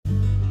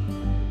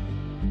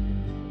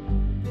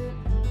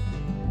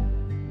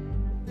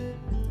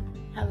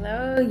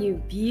Hello, you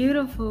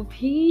beautiful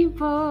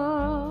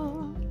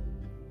people.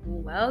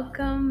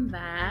 Welcome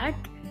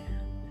back.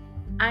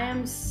 I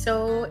am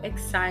so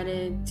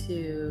excited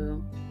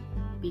to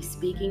be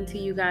speaking to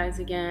you guys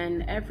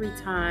again. Every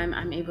time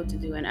I'm able to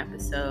do an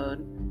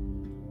episode,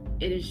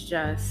 it is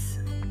just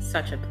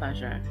such a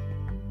pleasure.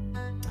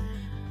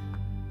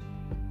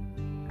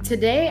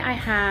 Today, I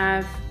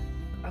have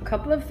a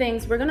couple of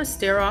things. We're going to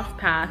steer off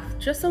path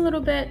just a little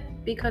bit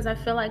because I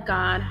feel like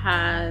God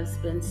has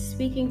been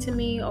speaking to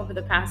me over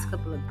the past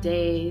couple of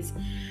days.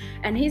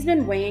 And he's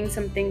been weighing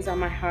some things on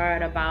my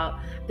heart about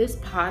this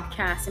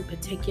podcast in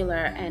particular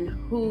and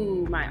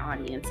who my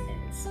audience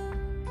is.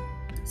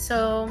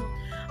 So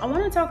I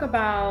want to talk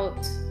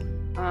about,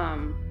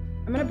 I'm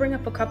going to bring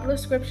up a couple of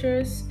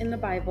scriptures in the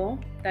Bible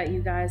that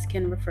you guys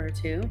can refer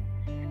to.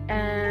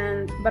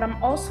 But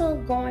I'm also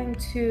going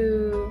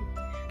to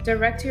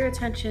direct your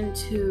attention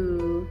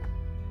to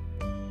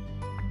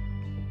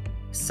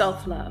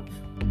self-love.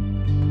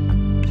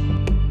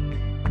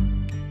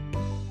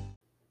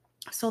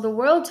 So the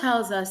world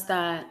tells us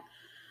that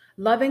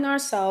loving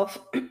ourselves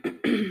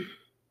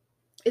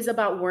is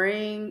about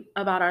worrying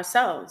about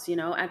ourselves.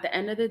 At the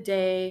end of the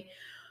day,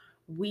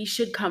 we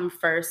should come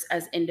first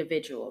as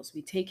individuals.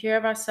 We take care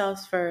of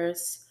ourselves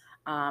first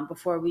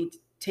before we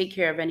take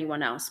care of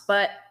anyone else.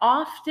 But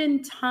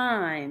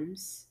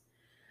oftentimes,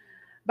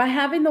 by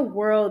having the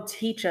world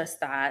teach us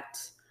that,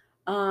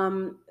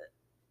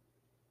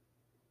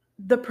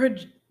 the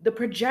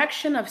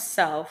projection of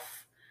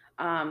self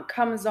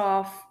comes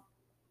off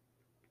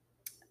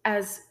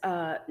as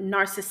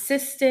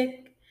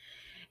narcissistic.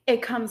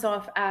 It comes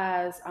off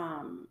as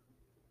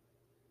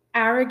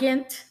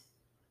arrogant,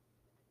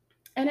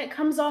 and it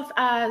comes off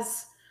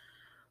as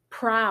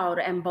proud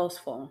and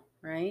boastful,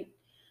 right?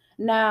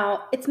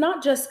 Now, it's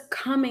not just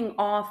coming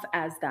off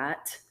as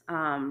that,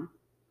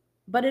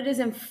 but it is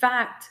in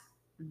fact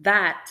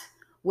that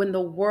when the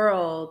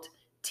world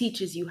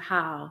teaches you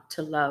how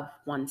to love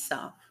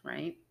oneself,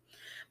 right?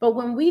 But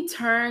when we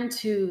turn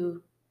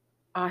to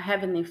our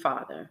Heavenly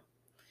Father,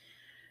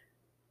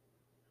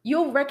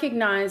 you'll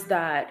recognize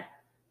that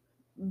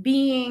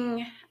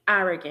being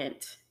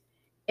arrogant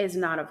is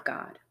not of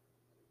God.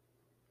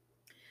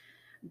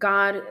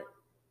 God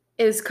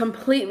is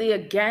completely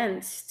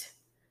against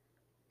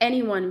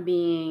anyone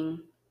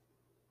being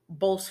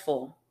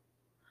boastful.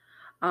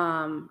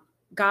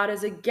 God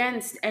is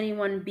against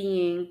anyone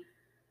being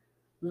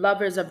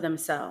lovers of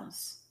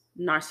themselves,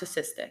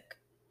 narcissistic.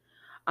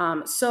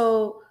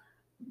 So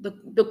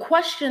the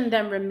question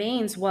then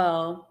remains,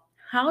 well,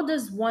 how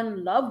does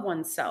one love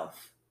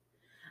oneself?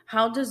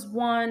 How does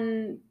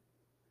one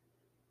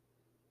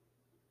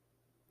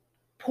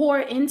pour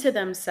into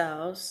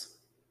themselves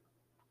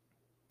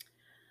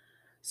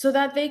so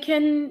that they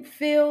can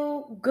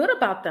feel good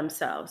about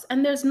themselves?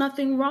 And there's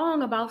nothing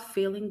wrong about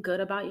feeling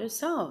good about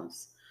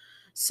yourselves.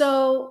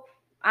 So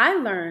I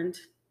learned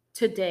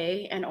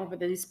today and over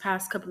these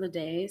past couple of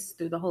days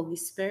through the Holy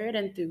Spirit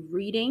and through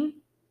reading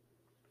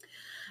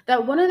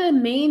that one of the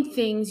main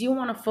things you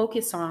want to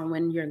focus on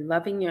when you're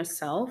loving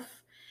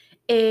yourself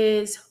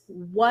is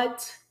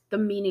what the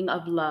meaning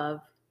of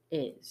love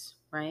is,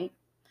 right?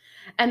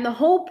 And the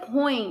whole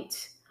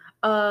point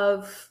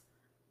of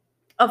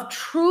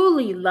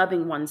truly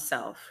loving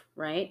oneself,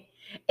 right,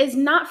 is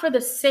not for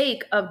the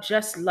sake of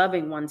just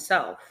loving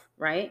oneself,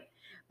 right?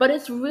 But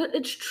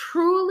it's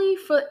truly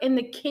for, in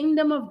the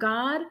kingdom of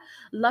God,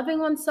 loving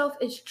oneself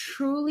is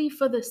truly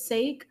for the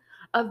sake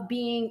of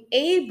being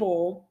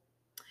able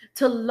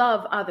to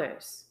love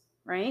others,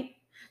 right?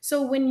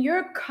 So when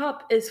your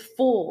cup is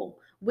full,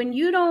 when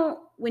you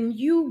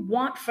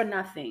want for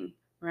nothing,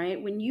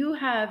 right? When you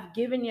have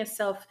given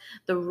yourself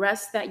the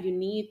rest that you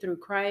need through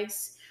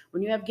Christ,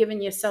 when you have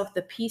given yourself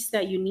the peace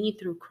that you need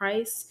through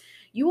Christ,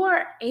 you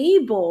are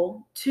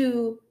able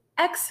to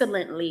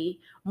excellently,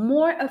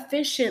 more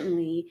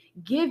efficiently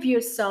give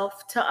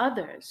yourself to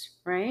others,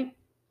 right?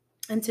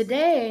 And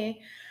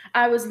today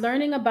I was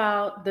learning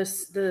about the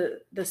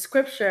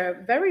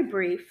scripture, very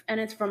brief,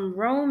 and it's from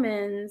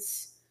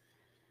Romans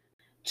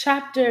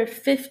chapter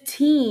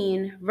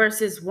 15,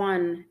 verses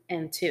 1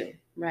 and 2,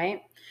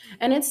 right?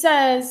 And it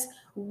says,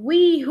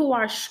 "We who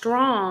are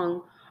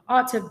strong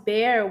ought to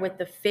bear with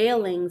the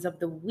failings of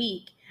the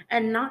weak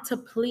and not to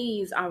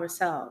please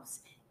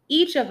ourselves.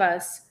 Each of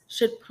us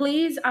should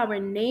please our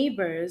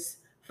neighbors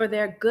for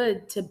their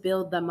good to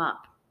build them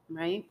up,"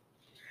 right?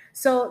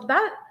 So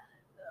that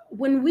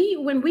when we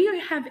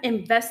have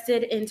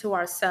invested into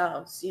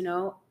ourselves,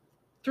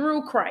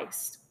 through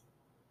Christ,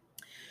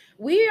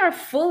 we are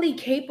fully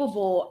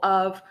capable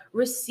of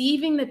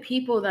receiving the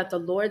people that the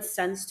Lord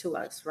sends to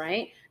us,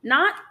 right?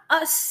 Not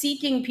us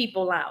seeking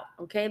people out.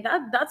 Okay.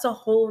 That's a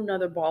whole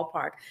nother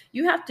ballpark.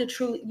 You have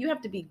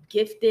to be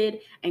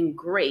gifted and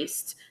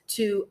graced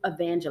to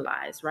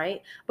evangelize,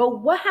 right?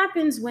 But what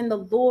happens when the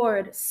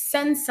Lord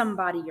sends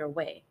somebody your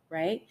way,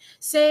 right?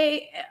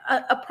 Say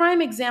a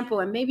prime example,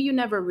 and maybe you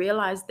never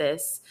realized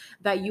this,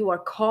 that you are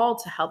called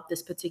to help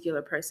this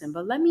particular person,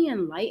 but let me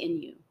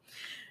enlighten you.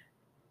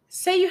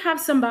 Say you have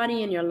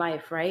somebody in your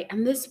life, right?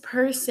 And this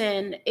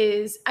person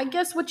is, I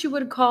guess, what you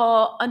would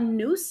call a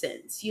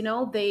nuisance.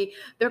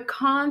 They're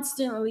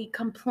constantly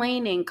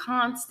complaining,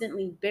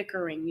 constantly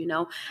bickering,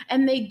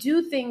 and they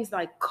do things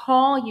like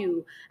call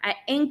you at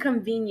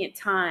inconvenient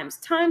times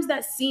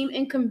that seem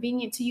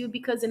inconvenient to you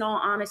because, in all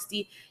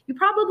honesty, you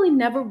probably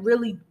never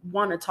really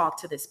want to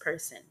talk to this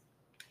person.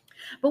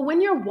 But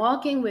when you're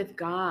walking with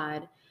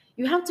God,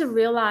 you have to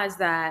realize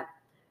that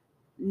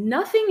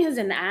nothing is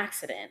an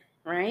accident,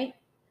 right?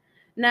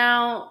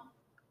 Now,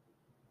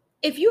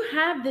 if you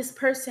have this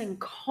person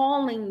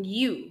calling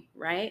you,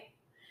 right?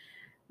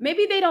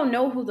 Maybe they don't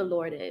know who the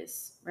Lord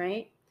is,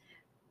 right?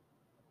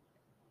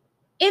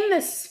 In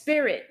the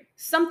spirit,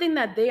 something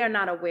that they are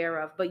not aware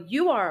of, but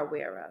you are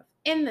aware of,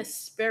 in the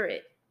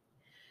spirit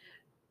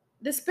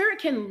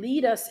can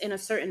lead us in a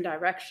certain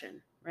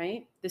direction,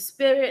 right? The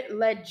spirit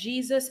led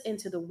Jesus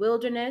into the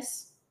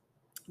wilderness.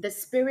 The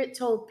Spirit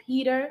told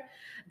Peter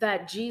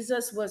that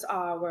Jesus was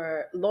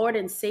our Lord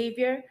and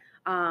Savior.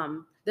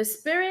 The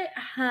Spirit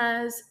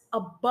has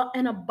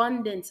an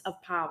abundance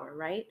of power,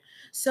 right?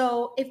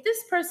 So if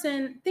this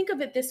person, think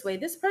of it this way,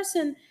 this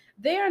person,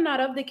 they are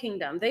not of the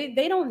kingdom.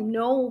 They don't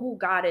know who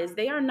God is.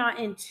 They are not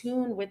in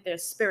tune with their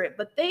spirit,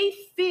 but they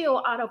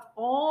feel out of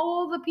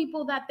all the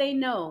people that they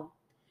know,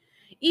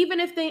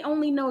 even if they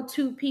only know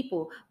two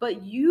people,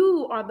 but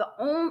you are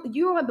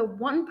the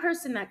one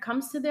person that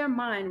comes to their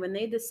mind when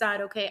they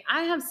decide, okay,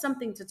 I have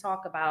something to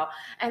talk about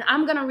and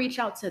I'm going to reach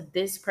out to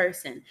this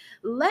person.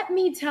 Let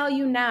me tell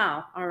you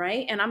now, all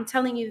right? And I'm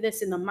telling you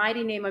this in the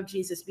mighty name of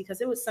Jesus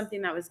because it was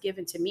something that was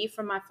given to me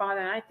from my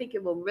father, and I think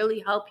it will really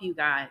help you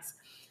guys.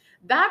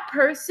 That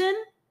person,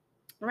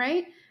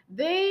 right?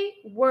 They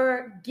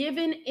were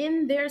given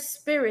in their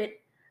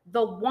spirit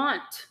the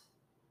want,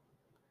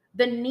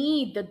 the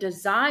need, the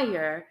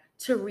desire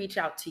to reach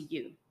out to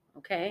you.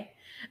 Okay.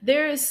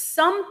 There is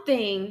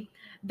something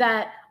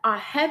that our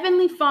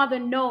Heavenly Father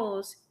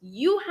knows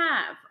you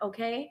have,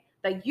 okay,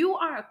 that you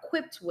are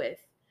equipped with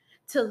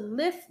to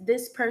lift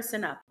this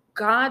person up.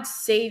 God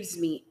saves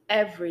me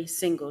every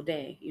single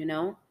day,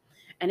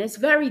 and it's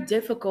very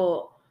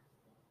difficult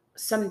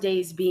some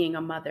days being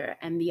a mother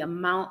and the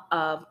amount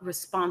of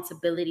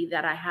responsibility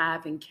that I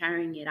have in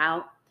carrying it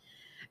out.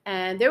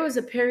 And there was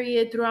a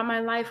period throughout my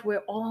life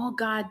where all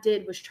God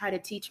did was try to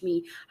teach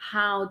me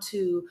how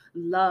to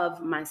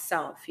love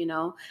myself,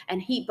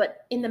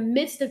 but in the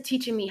midst of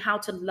teaching me how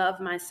to love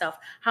myself,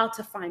 how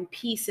to find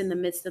peace in the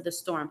midst of the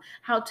storm,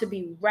 how to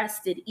be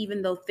rested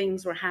even though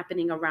things were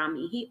happening around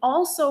me, He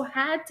also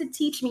had to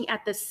teach me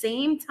at the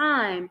same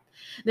time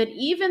that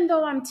even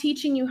though I'm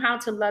teaching you how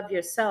to love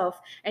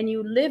yourself and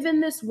you live in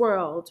this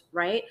world,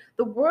 right?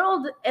 The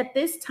world at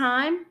this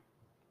time,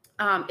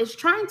 is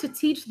trying to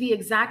teach the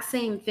exact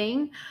same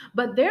thing,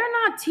 but they're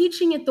not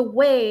teaching it the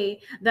way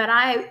that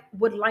I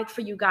would like for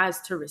you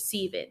guys to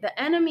receive it.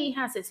 The enemy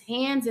has his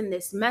hands in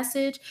this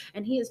message,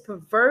 and he is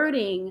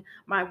perverting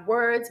my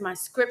words, my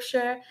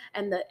scripture,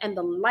 and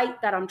the light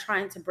that I'm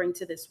trying to bring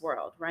to this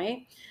world,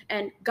 right?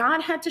 And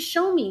God had to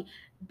show me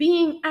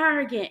being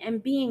arrogant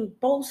and being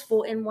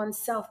boastful in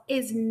oneself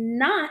is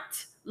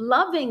not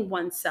loving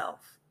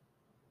oneself.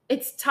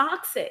 It's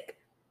toxic.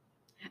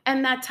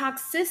 And that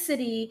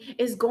toxicity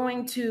is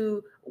going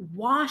to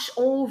wash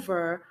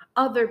over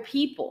other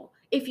people.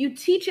 If you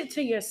teach it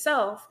to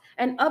yourself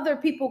and other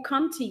people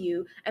come to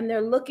you and they're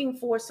looking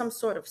for some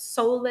sort of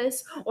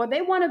solace or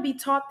they want to be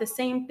taught the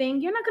same thing,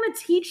 you're not going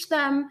to teach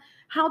them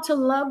how to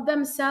love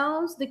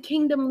themselves the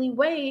kingdomly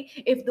way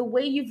if the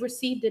way you've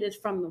received it is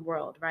from the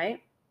world,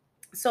 right?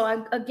 So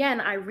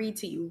I read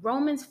to you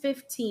Romans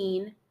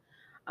 15,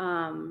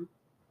 um,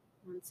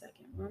 one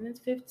second, Romans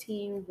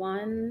 15,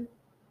 1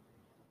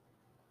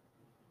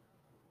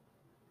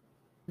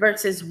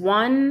 verses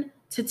 1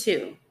 to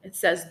 2. It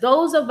says,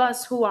 those of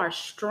us who are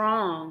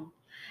strong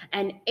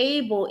and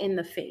able in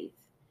the faith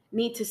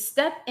need to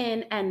step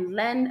in and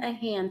lend a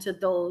hand to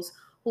those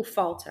who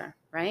falter,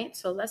 right?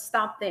 So let's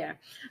stop there.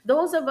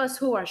 Those of us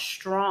who are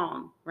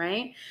strong,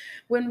 right?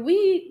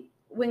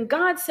 When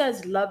God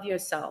says love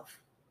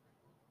yourself,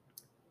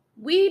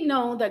 we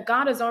know that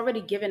God has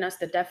already given us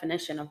the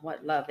definition of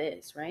what love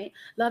is, right?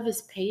 Love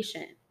is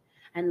patient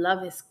and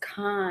love is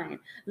kind.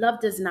 Love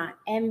does not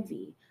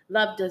envy.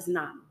 Love does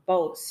not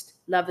boast.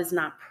 Love is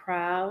not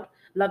proud.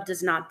 Love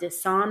does not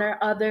dishonor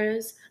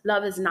others.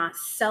 Love is not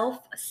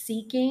self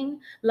seeking.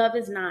 Love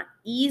is not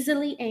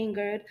easily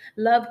angered.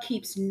 Love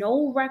keeps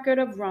no record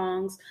of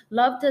wrongs.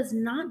 Love does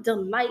not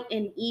delight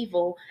in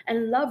evil.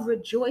 And love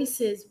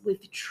rejoices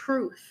with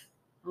truth.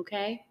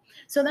 Okay?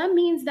 So that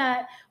means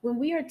that when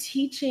we are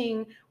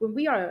teaching, when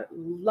we are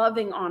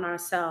loving on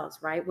ourselves,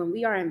 right? When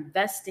we are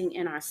investing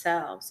in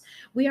ourselves,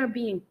 we are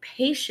being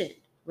patient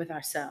with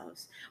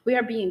ourselves. We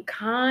are being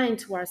kind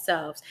to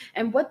ourselves.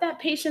 And what that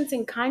patience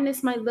and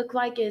kindness might look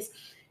like is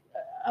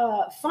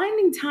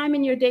finding time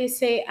in your day,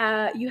 say,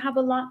 you have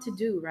a lot to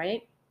do,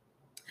 right?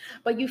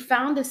 But you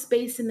found a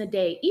space in the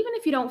day. Even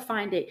if you don't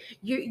find it,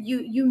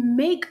 you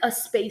make a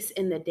space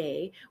in the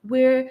day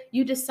where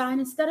you decide,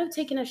 instead of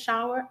taking a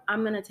shower,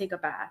 I'm going to take a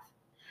bath.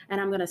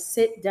 and I'm going to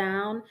sit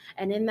down,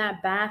 and in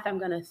that bath I'm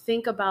going to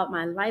think about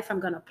my life. I'm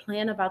going to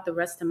plan about the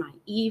rest of my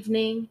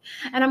evening,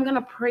 and I'm going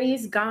to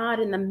praise God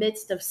in the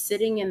midst of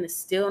sitting in the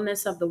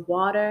stillness of the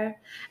water,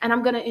 and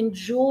I'm going to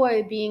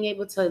enjoy being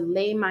able to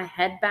lay my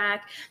head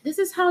back. This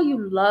is how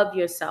you love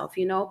yourself,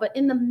 but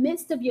in the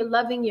midst of you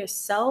loving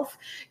yourself,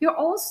 you're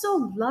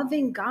also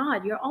loving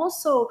God. You're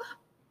also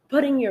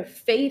putting your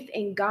faith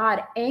in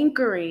God,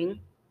 anchoring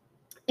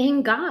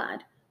in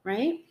God,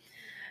 right?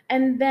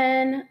 And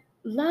then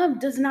love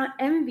does not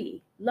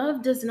envy.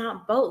 Love does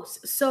not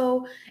boast.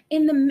 So,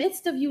 in the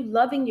midst of you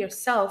loving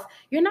yourself,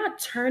 you're not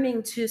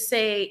turning to,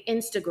 say,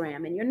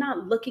 Instagram, and you're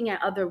not looking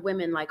at other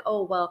women like,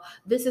 oh, well,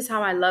 this is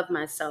how I love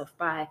myself,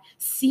 by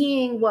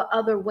seeing what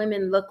other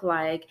women look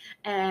like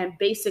and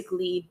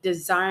basically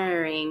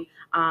desiring,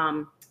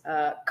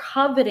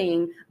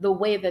 coveting the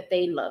way that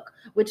they look,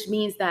 which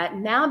means that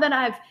now that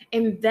I've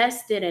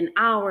invested an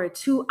hour,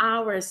 2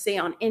 hours, say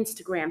on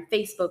Instagram,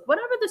 Facebook,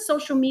 whatever the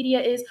social media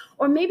is,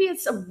 or maybe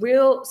it's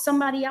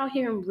somebody out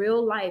here in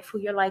real life who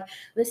you're like,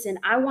 listen,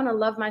 I want to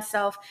love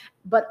myself,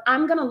 but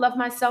I'm going to love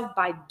myself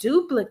by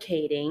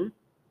duplicating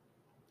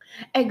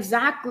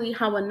exactly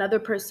how another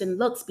person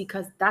looks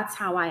because that's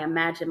how I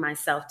imagine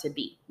myself to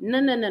be.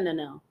 No, no, no, no,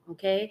 no.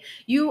 Okay.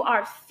 You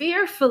are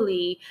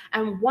fearfully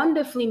and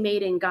wonderfully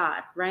made in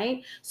God,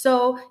 right?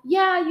 So,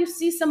 yeah, you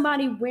see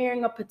somebody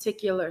wearing a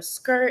particular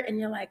skirt and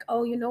you're like,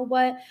 oh, you know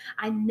what?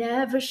 I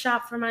never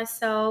shop for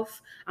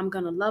myself. I'm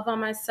going to love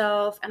on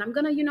myself and I'm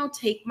going to,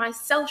 take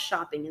myself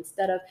shopping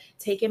instead of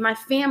taking my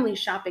family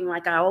shopping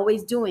like I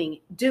always do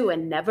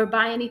and never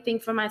buy anything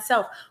for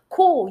myself.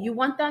 Cool. You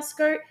want that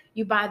skirt?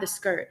 You buy the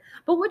skirt.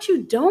 But what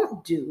you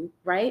don't do,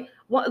 right?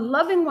 What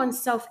loving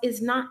oneself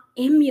is not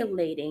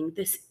emulating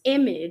this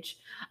image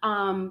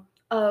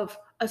of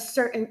a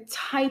certain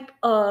type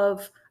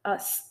of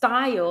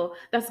style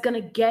that's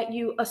going to get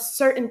you a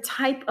certain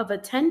type of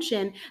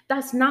attention.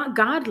 That's not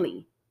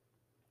godly.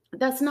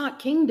 That's not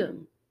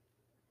kingdom.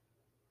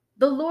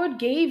 The Lord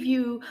gave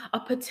you a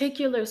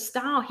particular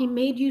style. He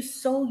made you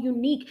so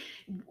unique.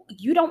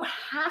 You don't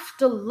have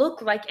to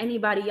look like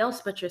anybody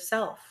else but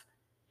yourself.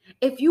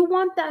 If you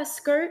want that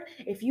skirt,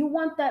 if you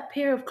want that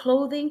pair of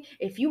clothing,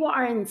 if you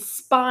are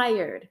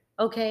inspired,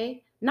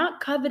 okay,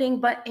 not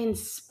coveting, but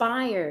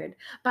inspired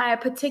by a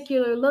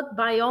particular look,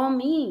 by all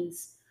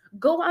means,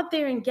 go out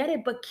there and get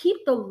it, but keep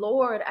the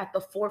Lord at the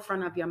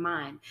forefront of your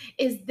mind.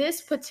 Is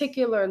this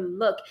particular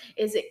look,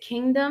 is it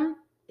kingdom?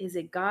 Is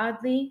it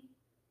godly?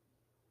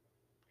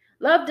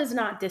 Love does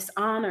not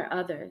dishonor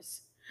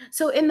others.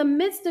 So, in the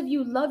midst of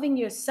you loving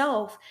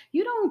yourself,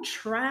 you don't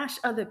trash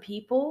other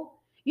people,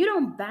 you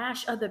don't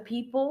bash other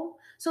people.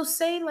 So,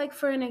 say, like,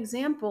 for an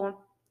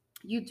example,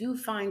 you do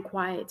find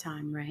quiet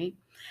time, right?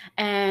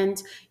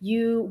 And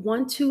you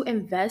want to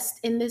invest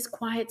in this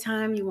quiet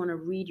time. You want to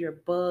read your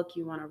book,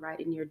 you want to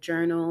write in your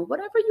journal,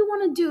 whatever you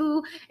want to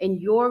do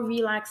in your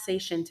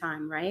relaxation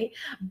time, right?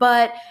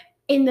 But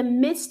in the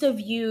midst of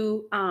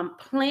you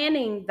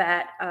planning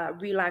that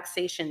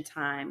relaxation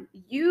time,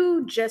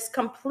 you just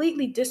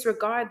completely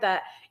disregard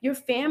that your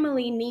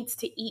family needs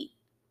to eat.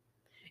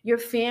 Your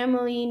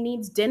family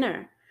needs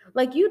dinner.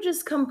 Like you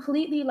just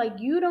completely, like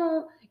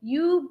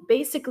you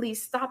basically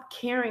stop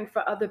caring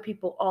for other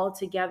people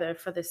altogether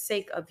for the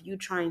sake of you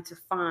trying to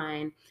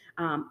find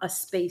a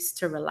space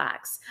to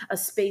relax, a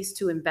space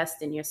to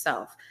invest in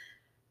yourself.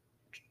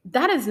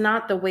 That is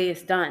not the way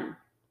it's done.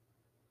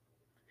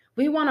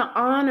 We want to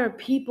honor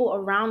people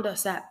around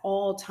us at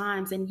all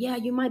times. And yeah,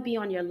 you might be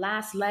on your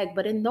last leg,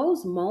 but in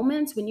those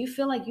moments when you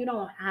feel like you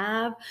don't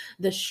have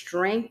the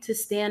strength to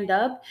stand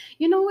up,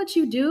 you know what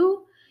you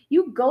do?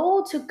 You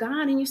go to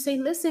God and you say,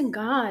 listen,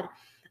 God,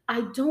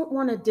 I don't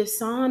want to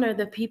dishonor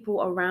the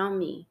people around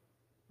me,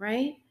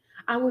 right?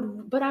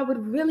 But I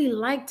would really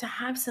like to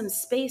have some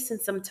space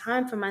and some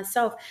time for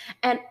myself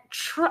and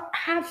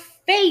have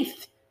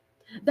faith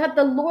that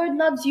the Lord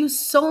loves you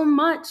so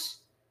much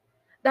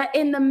that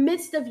in the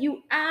midst of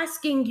you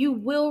asking, you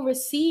will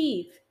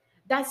receive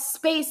that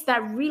space,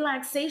 that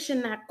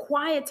relaxation, that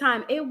quiet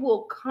time. It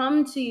will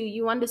come to you.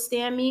 You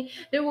understand me?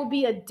 There will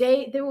be a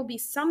day, there will be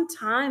some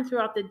time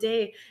throughout the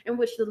day in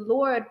which the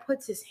Lord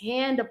puts his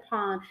hand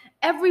upon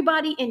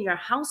everybody in your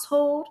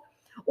household,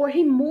 or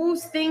he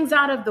moves things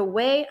out of the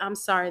way. I'm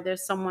sorry,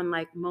 there's someone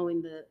like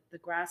mowing the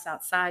grass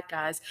outside,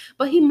 guys.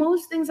 But he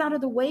moves things out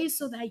of the way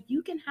so that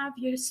you can have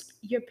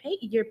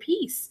your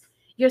peace,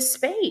 your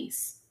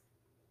space.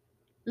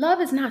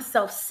 Love is not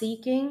self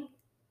seeking,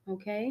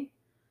 okay?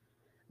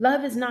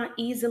 Love is not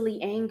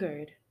easily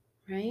angered,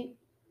 right?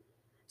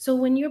 So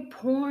when you're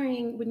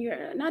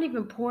not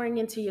even pouring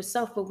into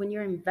yourself, but when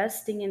you're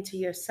investing into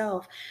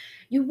yourself,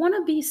 you want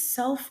to be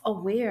self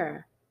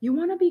aware. You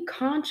want to be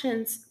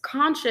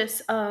conscious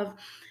of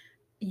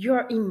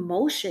your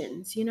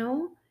emotions,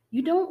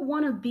 You don't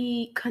want to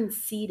be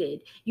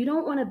conceited. You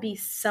don't want to be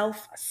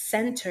self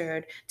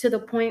centered to the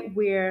point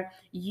where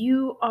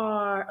you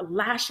are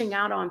lashing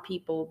out on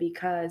people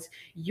because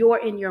you're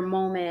in your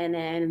moment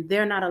and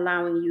they're not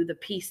allowing you the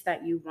peace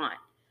that you want.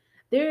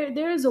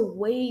 There's a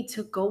way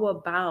to go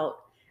about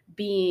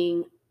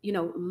being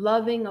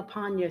loving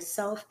upon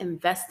yourself,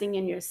 investing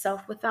in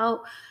yourself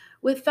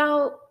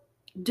without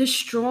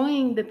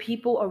destroying the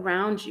people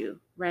around you,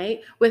 right?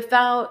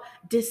 Without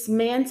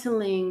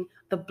dismantling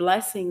the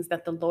blessings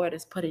that the Lord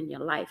has put in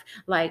your life.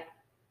 Like,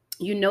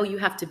 you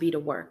have to be to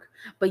work,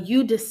 but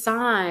you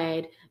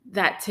decide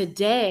that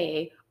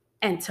today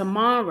and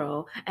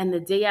tomorrow and the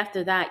day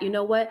after that, you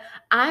know what?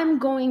 I'm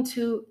going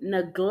to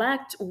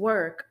neglect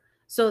work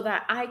so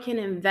that I can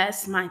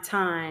invest my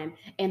time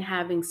in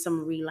having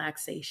some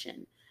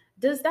relaxation.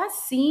 Does that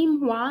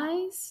seem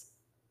wise?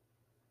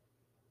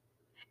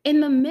 In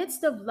the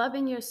midst of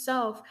loving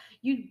yourself,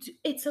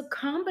 it's a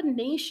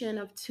combination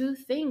of two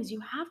things. You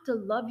have to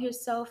love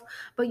yourself,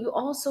 but you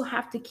also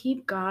have to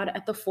keep God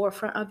at the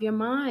forefront of your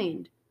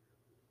mind.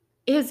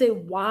 Is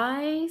it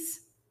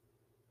wise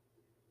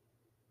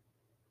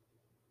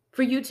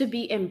for you to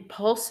be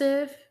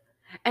impulsive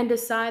and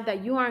decide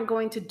that you aren't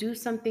going to do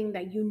something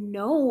that you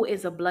know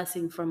is a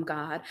blessing from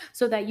God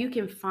so that you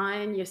can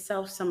find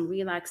yourself some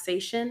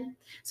relaxation,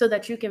 so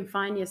that you can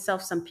find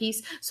yourself some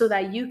peace, so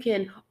that you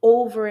can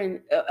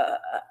overindulge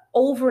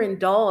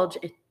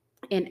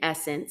in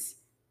essence,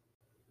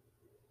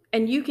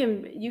 and you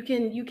can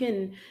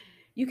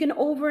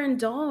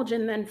overindulge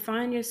and then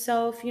find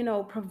yourself,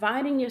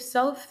 providing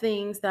yourself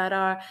things that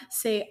are,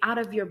 say, out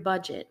of your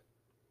budget.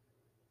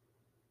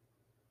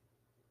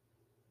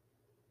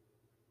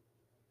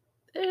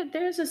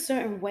 There's a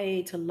certain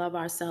way to love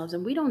ourselves,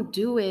 and we don't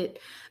do it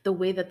the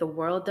way that the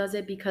world does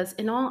it, because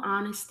in all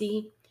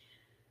honesty,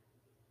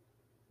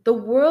 the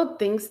world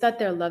thinks that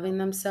they're loving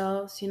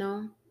themselves.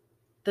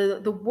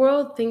 The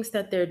world thinks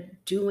that they're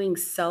doing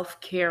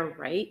self-care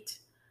right,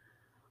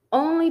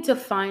 only to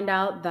find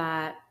out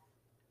that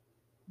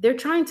they're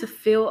trying to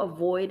fill a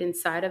void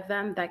inside of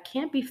them that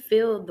can't be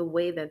filled the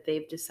way that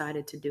they've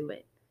decided to do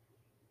it.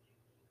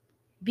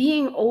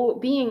 Being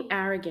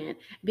arrogant,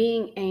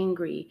 being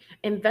angry,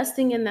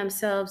 investing in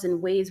themselves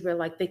in ways where,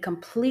 like, they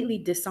completely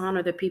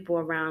dishonor the people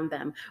around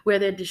them, where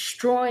they're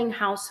destroying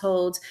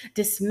households,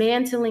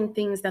 dismantling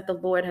things that the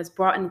Lord has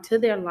brought into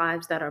their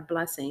lives that are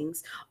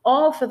blessings,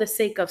 all for the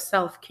sake of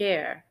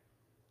self-care.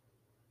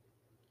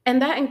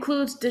 And that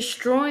includes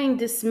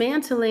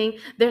dismantling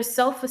their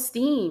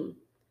self-esteem,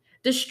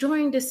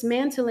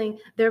 dismantling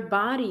their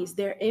bodies,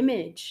 their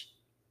image,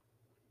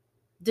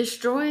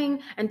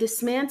 destroying and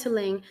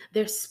dismantling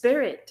their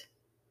spirit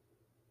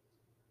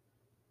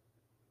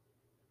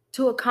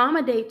to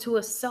accommodate to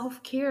a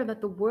self-care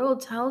that the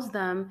world tells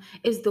them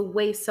is the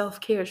way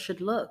self-care should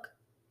look.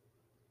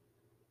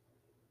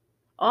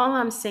 All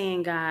I'm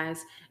saying,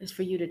 guys, is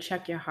for you to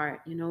check your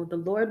heart.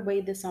 The Lord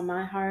weighed this on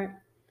my heart.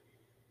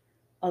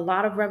 A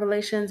lot of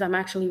revelations I'm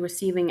actually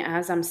receiving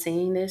as I'm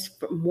saying this,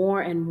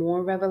 more and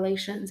more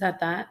revelations at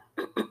that.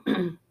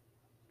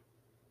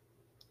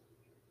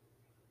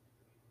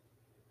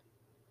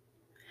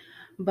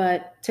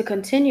 But to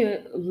continue,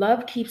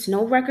 love keeps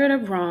no record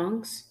of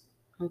wrongs.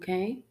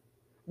 Okay?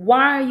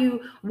 Why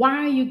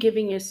are you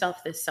giving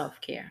yourself this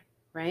self-care,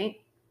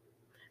 right?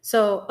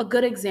 So, a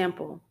good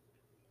example,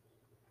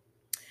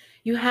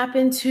 you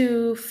happen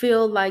to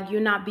feel like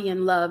you're not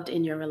being loved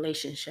in your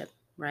relationship,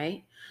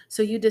 right?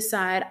 So you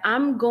decide,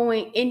 I'm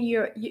going in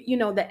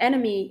the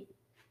enemy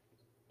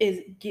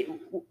is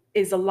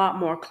is a lot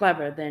more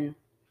clever than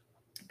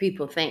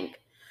people think.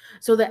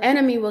 So the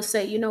enemy will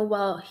say,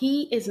 well,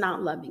 he is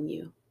not loving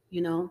you,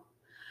 you know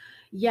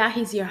yeah,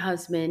 he's your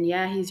husband.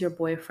 Yeah, he's your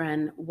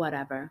boyfriend,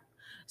 whatever.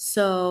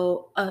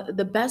 So,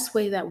 the best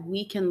way that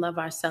we can love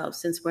ourselves,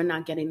 since we're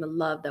not getting the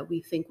love that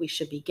we think we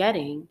should be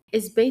getting,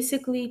 is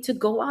basically to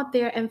go out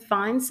there and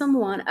find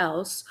someone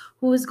else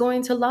who is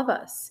going to love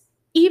us,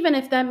 even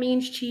if that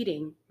means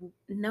cheating.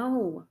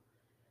 No,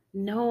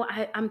 no,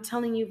 I'm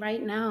telling you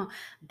right now,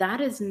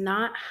 that is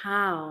not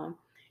how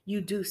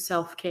you do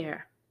self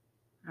care.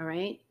 All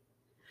right.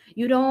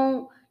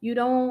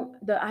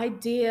 The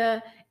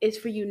idea is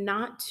for you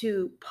not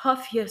to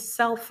puff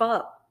yourself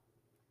up,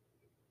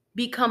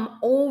 become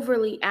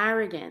overly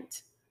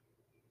arrogant,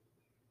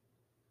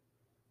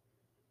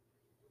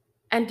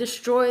 and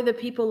destroy the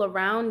people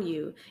around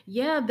you.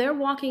 Yeah, they're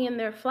walking in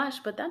their flesh,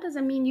 but that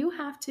doesn't mean you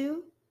have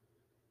to.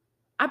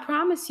 I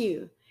promise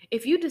you,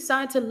 if you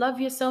decide to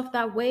love yourself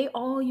that way,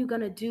 all you're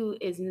going to do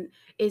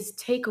is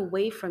take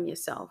away from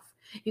yourself.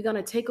 You're going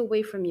to take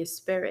away from your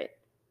spirit.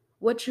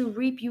 What you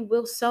reap, you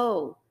will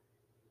sow.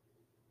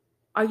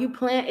 Are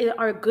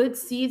good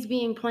seeds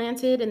being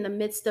planted in the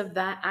midst of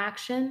that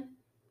action?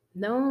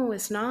 No,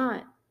 it's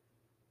not.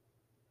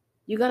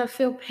 You're going to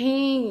feel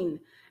pain.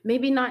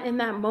 Maybe not in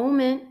that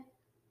moment.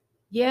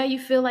 Yeah, you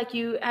feel like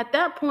at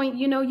that point,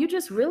 you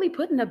just really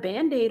putting a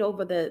band-aid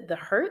over the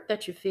hurt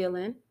that you're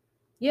feeling.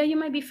 Yeah, you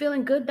might be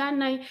feeling good that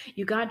night.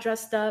 You got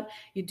dressed up.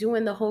 You're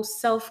doing the whole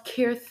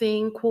self-care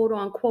thing, quote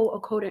unquote,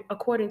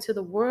 according to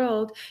the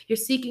world. You're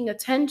seeking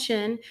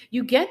attention.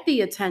 You get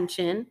the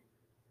attention.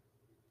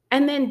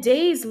 And then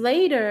days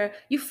later,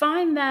 you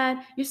find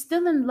that you're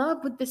still in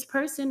love with this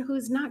person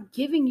who's not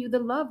giving you the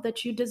love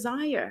that you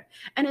desire.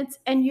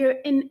 And you're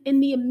in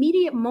the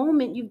immediate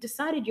moment, you've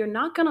decided you're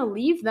not going to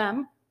leave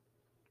them.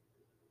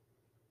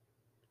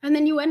 And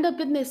then you end up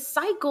in this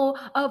cycle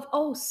of,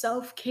 oh,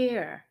 self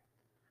care.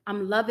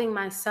 I'm loving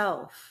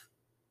myself.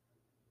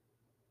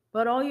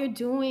 But all you're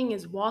doing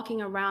is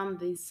walking around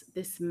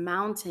this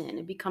mountain.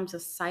 It becomes a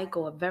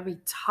cycle, a very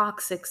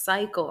toxic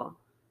cycle.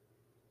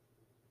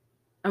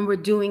 And we're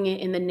doing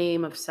it in the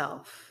name of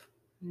self.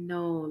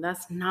 No,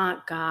 that's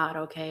not God,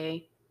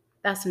 okay?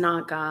 That's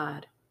not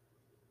God.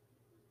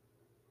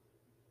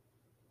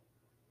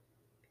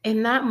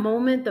 In that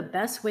moment, the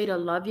best way to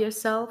love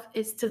yourself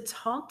is to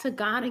talk to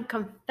God and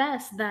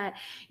confess that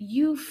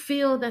you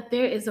feel that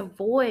there is a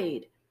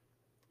void.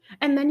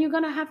 And then you're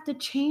going to have to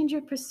change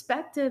your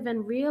perspective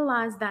and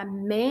realize that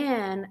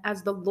man,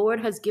 as the Lord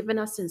has given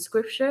us in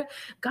scripture,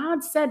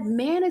 God said,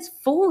 man is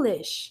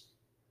foolish.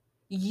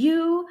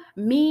 You,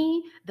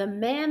 me, the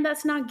man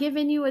that's not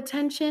giving you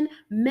attention,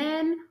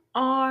 men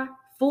are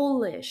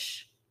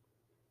foolish.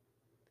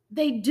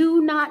 They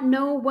do not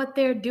know what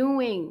they're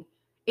doing.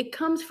 It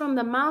comes from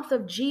the mouth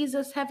of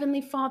Jesus.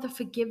 Heavenly Father,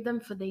 forgive them,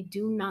 for they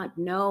do not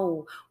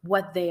know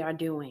what they are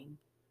doing.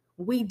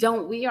 We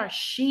don't. We are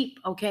sheep,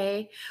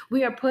 okay?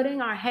 We are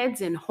putting our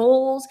heads in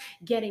holes,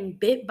 getting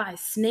bit by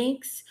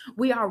snakes.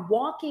 We are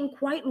walking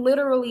quite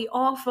literally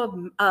off of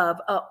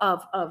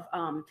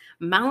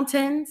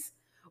mountains.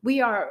 We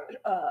are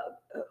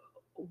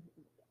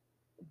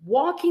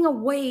walking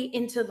away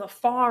into the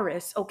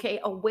forest, okay?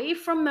 Away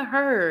from the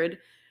herd,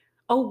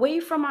 away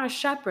from our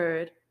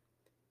shepherd,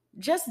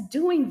 just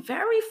doing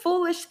very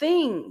foolish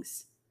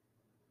things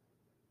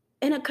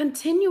in a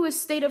continuous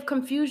state of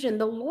confusion.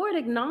 The Lord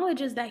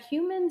acknowledges that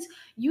humans,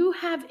 you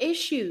have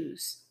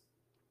issues.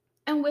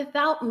 And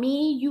without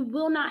me, you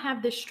will not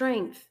have the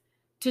strength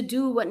to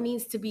do what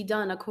needs to be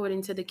done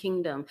according to the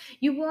kingdom.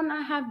 You will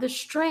not have the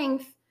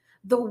strength,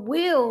 the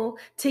will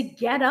to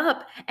get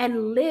up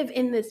and live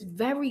in this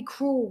very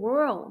cruel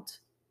world.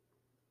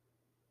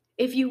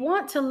 If you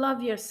want to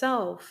love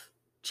yourself,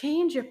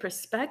 change your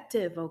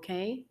perspective,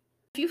 okay?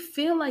 If you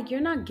feel like you're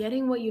not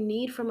getting what you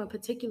need from a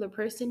particular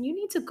person, you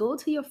need to go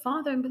to your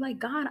Father and be like,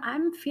 God,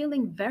 I'm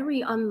feeling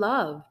very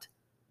unloved.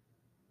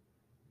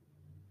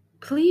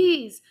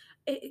 Please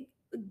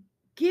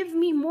give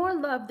me more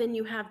love than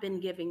you have been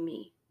giving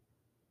me.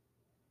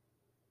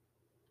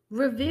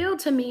 Reveal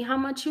to me how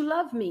much you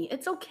love me.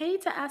 It's okay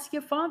to ask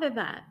your Father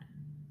that.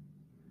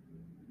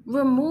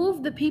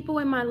 Remove the people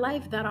in my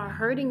life that are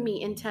hurting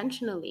me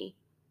intentionally.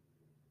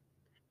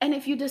 And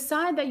if you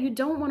decide that you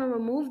don't want to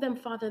remove them,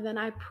 Father, then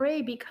I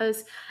pray,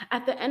 because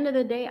at the end of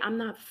the day, I'm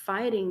not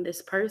fighting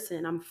this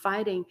person. I'm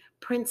fighting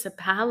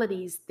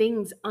principalities,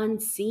 things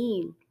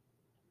unseen.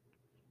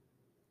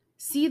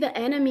 See the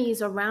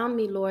enemies around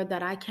me, Lord,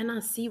 that I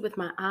cannot see with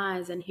my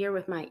eyes and hear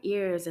with my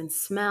ears and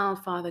smell,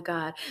 Father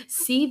God.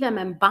 See them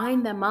and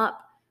bind them up.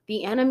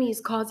 The enemy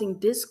is causing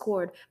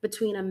discord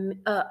between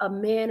a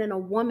man and a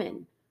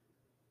woman,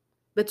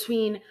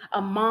 between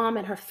a mom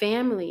and her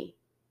family,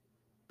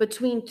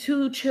 between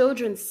two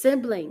children,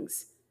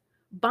 siblings.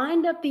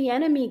 Bind up the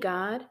enemy,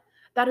 God,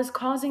 that is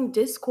causing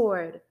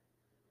discord,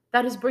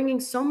 that is bringing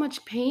so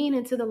much pain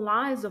into the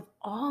lives of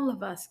all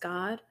of us,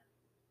 God.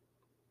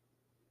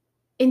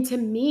 Into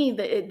me,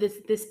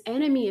 this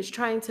enemy is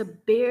trying to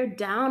bear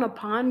down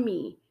upon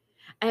me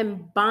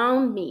and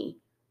bound me.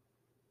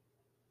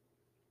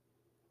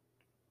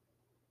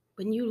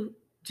 When you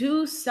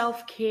do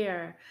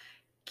self-care,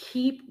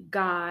 keep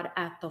God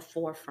at the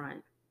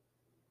forefront.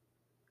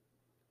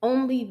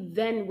 Only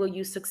then will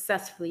you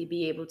successfully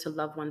be able to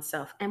love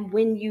oneself. And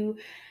when you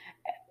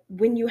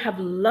have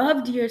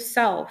loved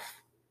yourself,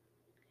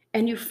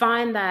 and you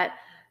find that,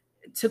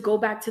 to go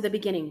back to the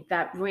beginning,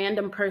 that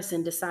random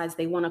person decides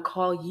they want to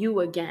call you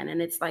again,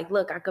 and it's like,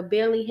 look, I could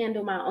barely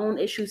handle my own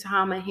issues,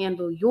 how am I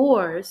handle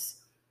yours?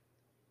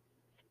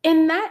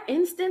 In that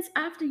instance,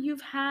 after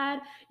you've had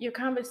your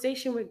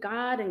conversation with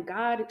God and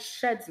God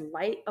sheds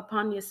light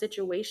upon your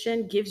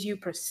situation, gives you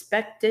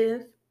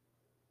perspective,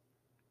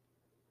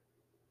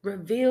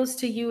 reveals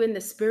to you in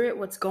the spirit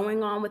what's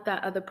going on with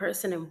that other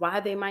person and why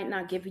they might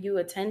not give you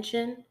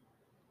attention.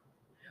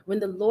 When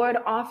the Lord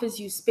offers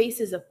you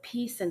spaces of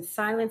peace and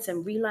silence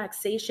and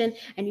relaxation,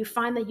 and you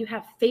find that you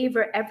have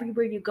favor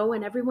everywhere you go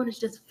and everyone is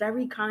just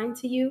very kind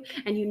to you,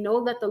 and you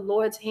know that the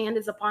Lord's hand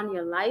is upon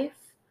your life,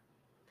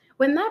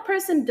 when that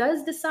person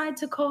does decide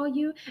to call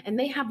you and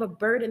they have a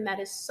burden that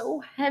is so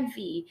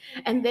heavy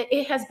and that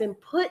it has been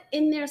put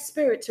in their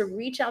spirit to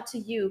reach out to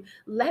you,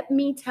 let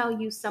me tell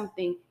you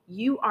something.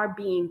 You are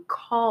being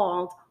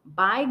called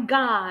by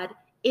God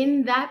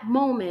in that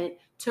moment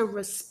to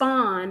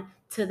respond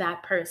to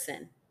that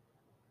person.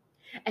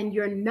 And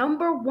your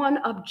number one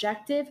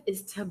objective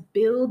is to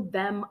build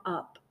them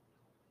up.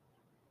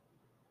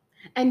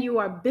 And you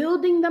are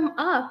building them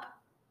up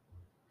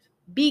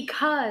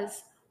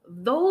because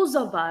those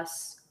of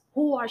us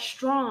who are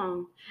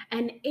strong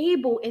and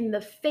able in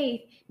the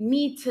faith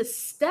need to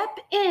step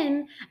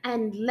in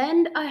and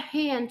lend a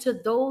hand to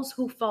those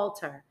who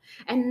falter,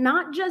 and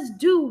not just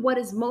do what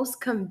is most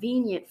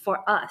convenient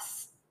for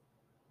us.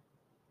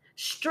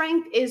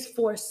 Strength is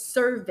for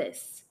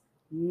service,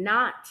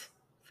 not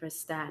for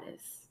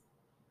status.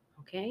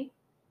 Okay?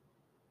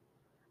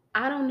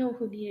 I don't know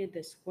who needed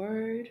this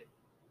word,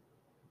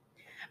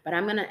 but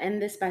I'm going to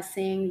end this by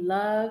saying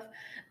love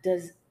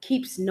does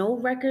keeps no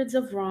records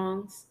of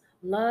wrongs.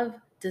 Love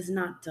does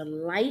not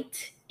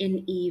delight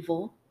in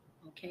evil,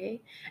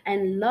 okay?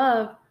 And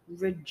love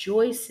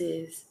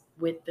rejoices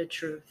with the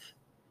truth,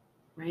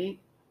 right?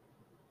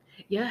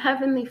 Your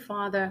heavenly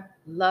Father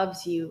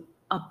loves you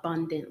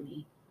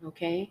abundantly,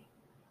 okay?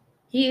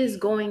 He is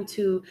going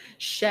to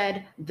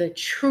shed the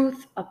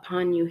truth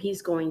upon you.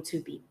 He's going to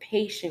be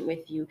patient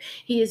with you.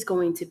 He is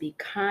going to be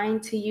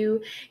kind to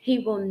you. He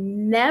will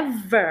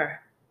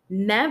never,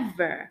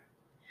 never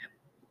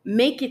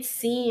make it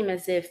seem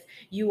as if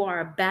you are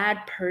a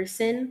bad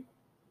person.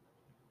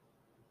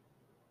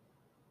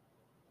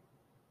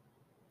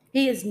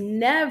 He is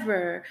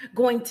never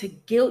going to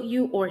guilt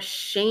you or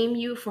shame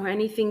you for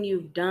anything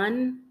you've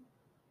done.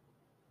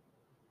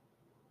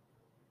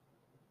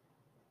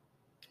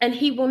 And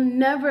he will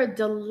never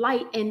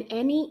delight in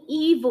any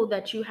evil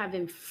that you have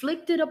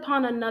inflicted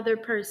upon another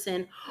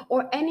person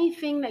or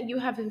anything that you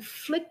have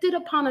inflicted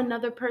upon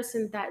another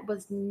person that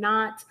was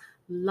not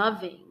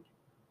loving.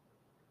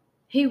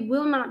 He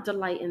will not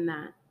delight in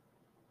that.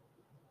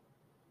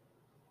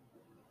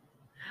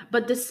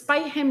 But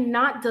despite him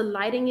not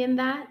delighting in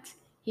that,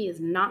 he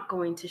is not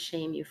going to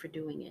shame you for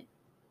doing it.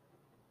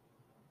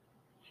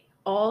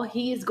 All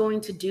he is going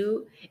to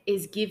do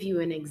is give you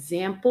an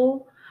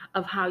example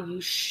of how you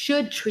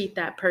should treat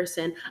that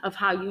person, of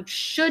how you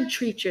should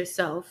treat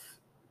yourself.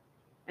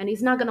 And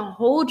he's not going to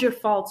hold your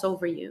faults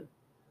over you.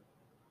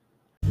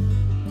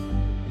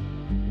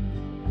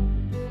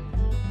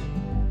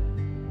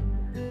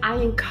 I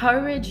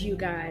encourage you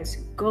guys,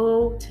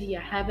 go to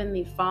your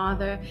Heavenly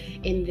Father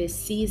in this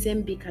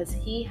season because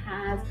he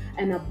has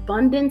an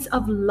abundance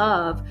of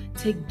love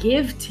to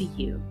give to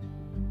you.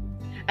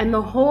 And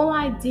the whole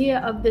idea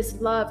of this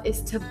love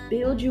is to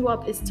build you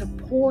up, is to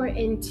pour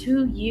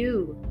into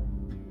you.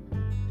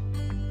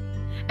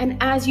 And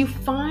as you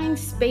find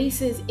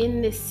spaces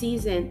in this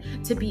season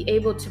to be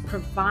able to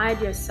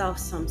provide yourself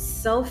some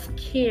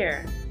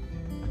self-care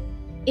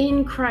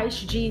in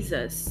Christ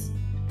Jesus,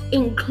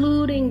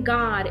 including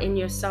God in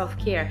your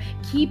self-care,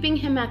 keeping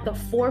him at the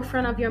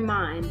forefront of your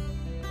mind,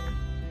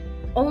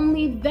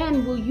 only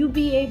then will you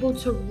be able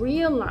to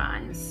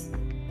realize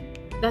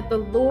that the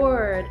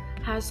Lord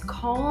has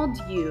called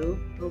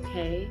you,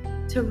 okay,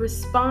 to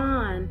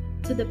respond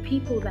to the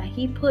people that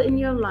he put in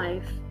your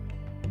life,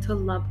 to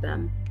love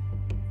them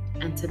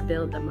and to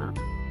build them up.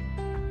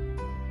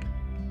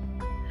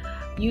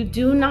 You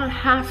do not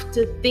have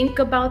to think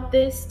about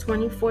this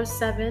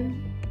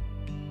 24/7.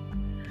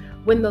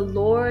 When the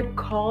Lord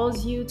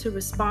calls you to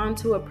respond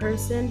to a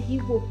person, he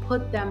will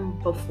put them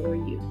before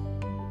you.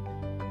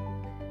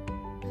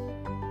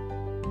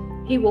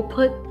 He will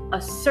put a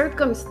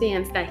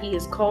circumstance that he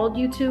has called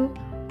you to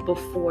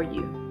before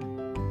you.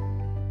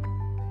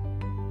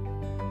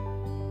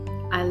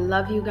 I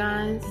love you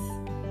guys.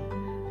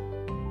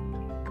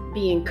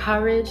 Be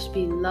encouraged,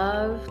 be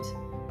loved.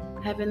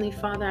 Heavenly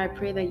Father, I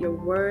pray that your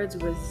words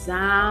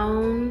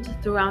resound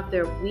throughout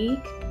their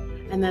week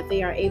and that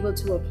they are able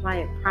to apply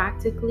it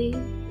practically.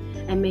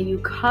 And may you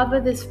cover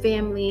this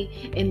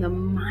family in the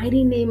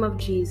mighty name of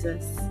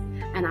Jesus.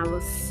 And I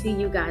will see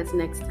you guys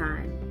next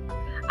time.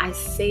 I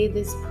say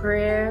this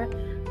prayer.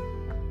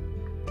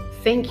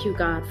 Thank you,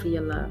 God, for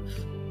your love.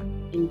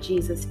 In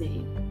Jesus'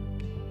 name,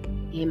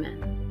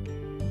 amen.